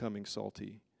becoming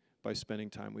salty by spending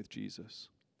time with Jesus.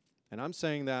 And I'm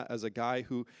saying that as a guy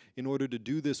who, in order to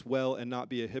do this well and not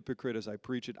be a hypocrite as I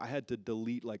preach it, I had to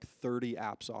delete like 30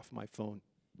 apps off my phone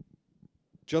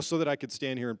just so that I could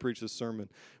stand here and preach this sermon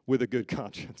with a good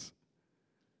conscience.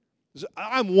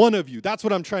 I'm one of you. That's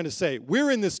what I'm trying to say.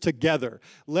 We're in this together.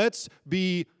 Let's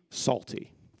be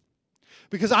salty.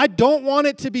 Because I don't want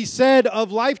it to be said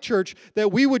of Life Church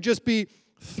that we would just be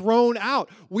thrown out.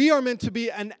 We are meant to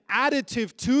be an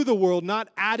additive to the world, not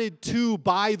added to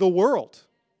by the world.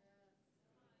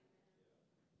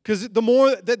 Because the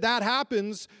more that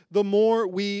happens, the more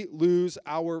we lose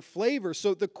our flavor.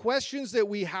 So the questions that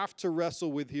we have to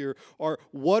wrestle with here are,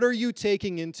 what are you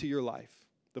taking into your life?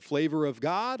 The flavor of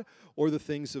God or the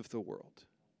things of the world?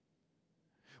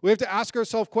 We have to ask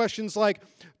ourselves questions like,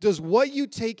 does what you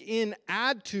take in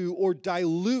add to or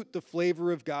dilute the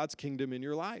flavor of God's kingdom in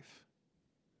your life?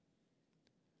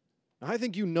 Now, I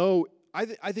think you know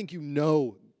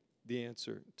the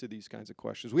answer to these kinds of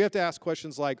questions. We have to ask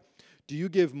questions like, do you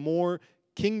give more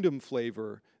kingdom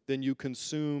flavor than you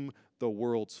consume the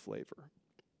world's flavor?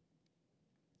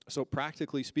 So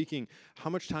practically speaking, how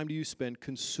much time do you spend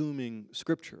consuming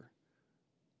Scripture?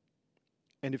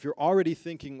 And if you're already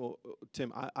thinking, well,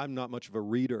 Tim, I'm not much of a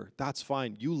reader, that's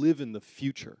fine. You live in the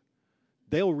future.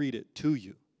 They'll read it to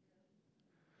you.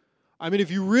 I mean, if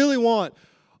you really want,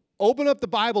 open up the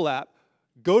Bible app,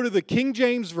 go to the King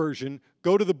James Version,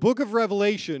 go to the book of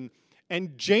Revelation,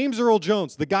 and James Earl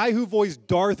Jones, the guy who voiced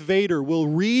Darth Vader, will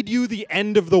read you the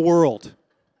end of the world.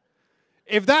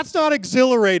 If that's not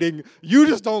exhilarating, you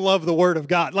just don't love the Word of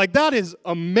God. Like, that is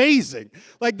amazing.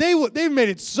 Like, they've made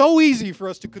it so easy for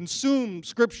us to consume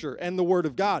Scripture and the Word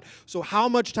of God. So how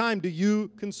much time do you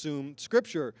consume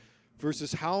Scripture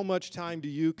versus how much time do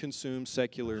you consume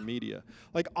secular media?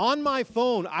 Like, on my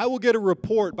phone, I will get a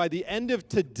report by the end of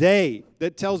today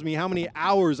that tells me how many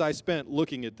hours I spent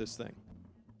looking at this thing.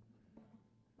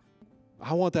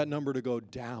 I want that number to go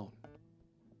down.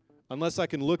 Unless I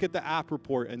can look at the app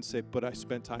report and say, but I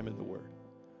spent time in the Word.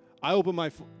 I opened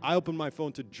my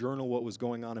phone to journal what was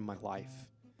going on in my life.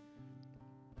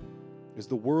 Is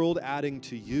the world adding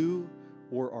to you,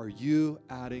 or are you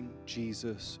adding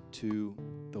Jesus to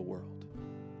the world?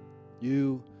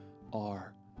 You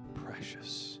are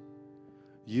precious.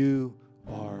 You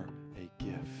are a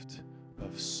gift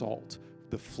of salt,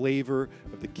 the flavor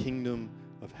of the kingdom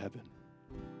of heaven.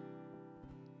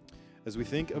 As we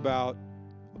think about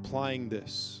applying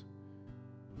this,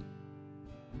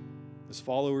 as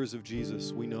followers of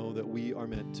Jesus, we know that we are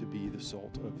meant to be the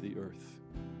salt of the earth.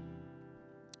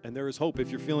 And there is hope. If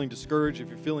you're feeling discouraged, if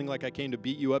you're feeling like I came to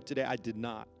beat you up today, I did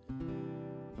not.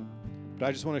 But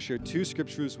I just want to share 2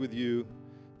 scriptures with you,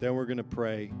 then we're going to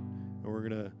pray, and we're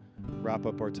going to wrap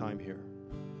up our time here.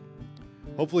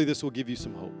 Hopefully this will give you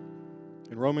some hope.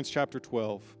 In Romans chapter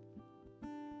 12,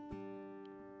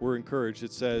 we're encouraged.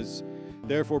 It says,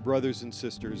 "Therefore, brothers and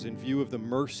sisters, in view of the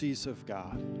mercies of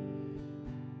God,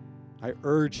 I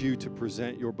urge you to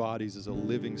present your bodies as a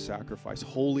living sacrifice,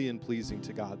 holy and pleasing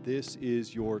to God. This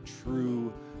is your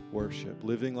true worship."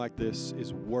 Living like this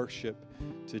is worship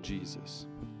to Jesus.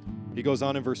 He goes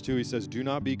on in verse 2, he says, "Do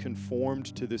not be conformed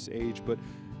to this age, but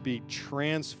be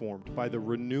transformed by the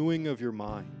renewing of your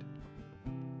mind,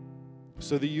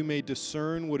 so that you may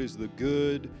discern what is the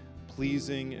good,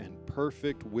 pleasing, and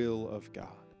perfect will of God."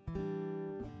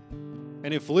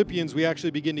 And in Philippians, we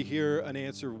actually begin to hear an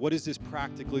answer. What does this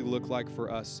practically look like for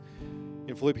us?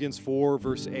 In Philippians 4,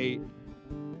 verse 8,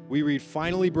 we read,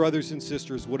 "Finally, brothers and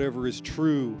sisters, whatever is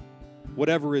true,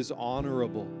 whatever is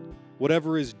honorable,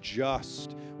 whatever is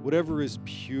just, whatever is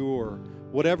pure,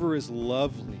 whatever is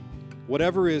lovely,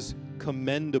 whatever is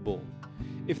commendable,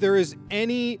 if there is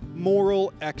any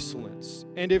moral excellence,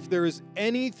 and if there is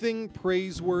anything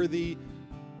praiseworthy,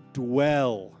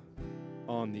 dwell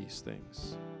on these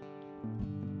things.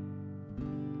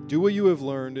 Do what you have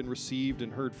learned and received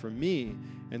and heard from me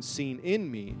and seen in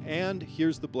me, and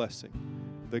here's the blessing: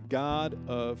 the God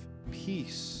of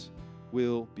peace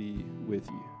will be with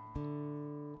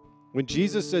you." When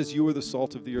Jesus says you are the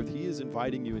salt of the earth, he is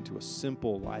inviting you into a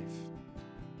simple life.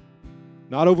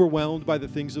 Not overwhelmed by the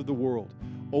things of the world,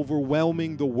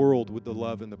 overwhelming the world with the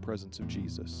love and the presence of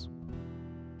Jesus.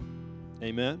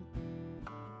 Amen?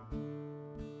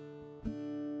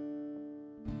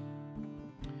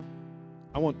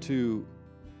 I want to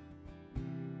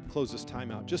close this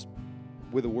time out just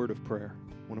with a word of prayer.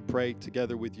 I want to pray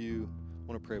together with you. I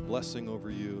want to pray a blessing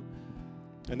over you.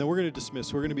 And then we're going to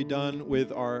dismiss. We're going to be done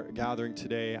with our gathering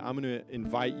today. I'm going to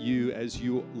invite you, as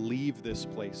you leave this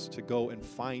place, to go and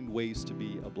find ways to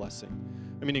be a blessing.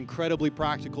 I mean, incredibly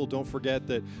practical. Don't forget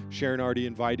that Sharon already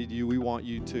invited you. We want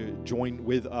you to join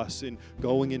with us in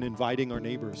going and inviting our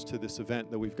neighbors to this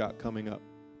event that we've got coming up.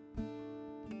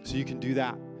 So you can do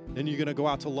that. Then you're going to go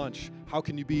out to lunch. How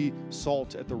can you be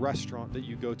salt at the restaurant that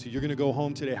you go to? You're going to go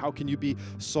home today. How can you be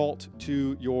salt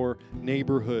to your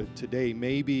neighborhood today?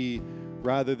 Maybe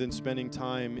rather than spending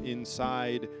time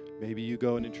inside, maybe you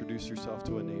go and introduce yourself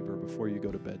to a neighbor before you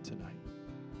go to bed tonight.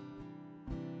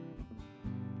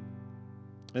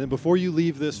 And then before you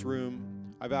leave this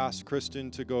room, I've asked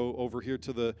Kristen to go over here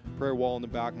to the prayer wall in the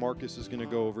back. Marcus is going to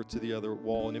go over to the other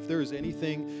wall. And if there is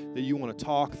anything that you want to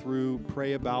talk through,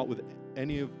 pray about with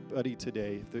anybody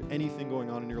today, if there's anything going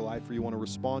on in your life or you want to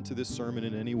respond to this sermon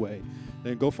in any way,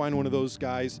 then go find one of those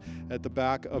guys at the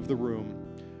back of the room.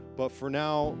 But for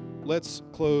now, let's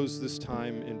close this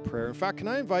time in prayer. In fact, can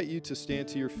I invite you to stand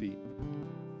to your feet?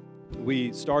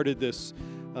 We started this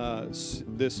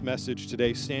message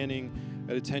today standing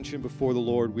at attention before the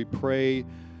Lord. We pray,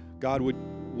 God,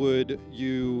 would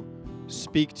you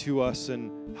speak to us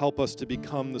and help us to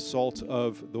become the salt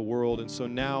of the world. And so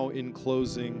now in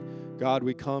closing, God,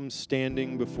 we come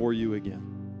standing before you again.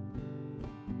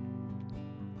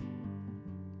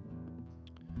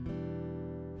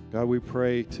 God, we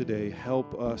pray today,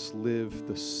 help us live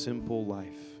the simple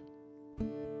life.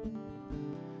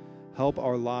 Help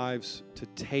our lives to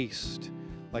taste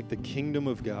like the kingdom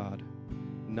of God,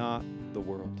 not the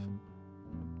world.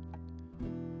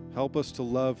 Help us to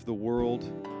love the world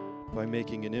by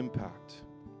making an impact,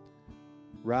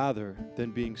 rather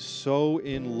than being so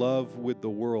in love with the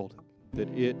world that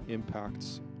it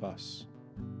impacts us.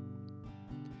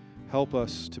 help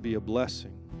us to be a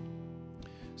blessing,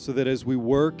 so that as we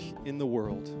work in the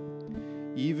world,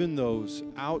 even those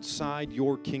outside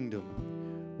your kingdom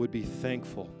would be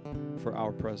thankful for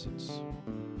our presence.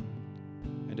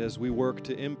 And as we work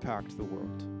to impact the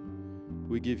world,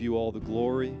 we give you all the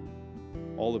glory,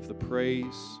 all of the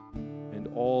praise, and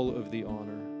all of the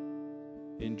honor.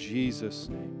 In Jesus'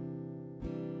 name,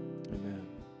 amen.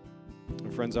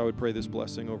 And friends, I would pray this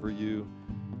blessing over you.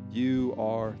 You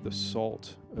are the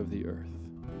salt of the earth.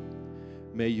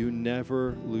 May you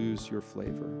never lose your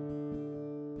flavor.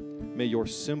 May your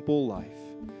simple life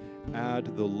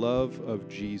add the love of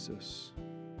Jesus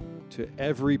to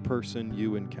every person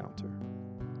you encounter.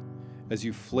 As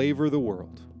you flavor the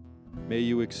world, may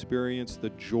you experience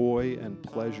the joy and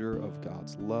pleasure of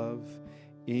God's love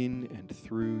in and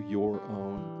through your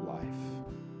own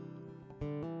life.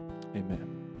 Amen.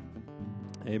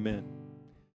 Amen.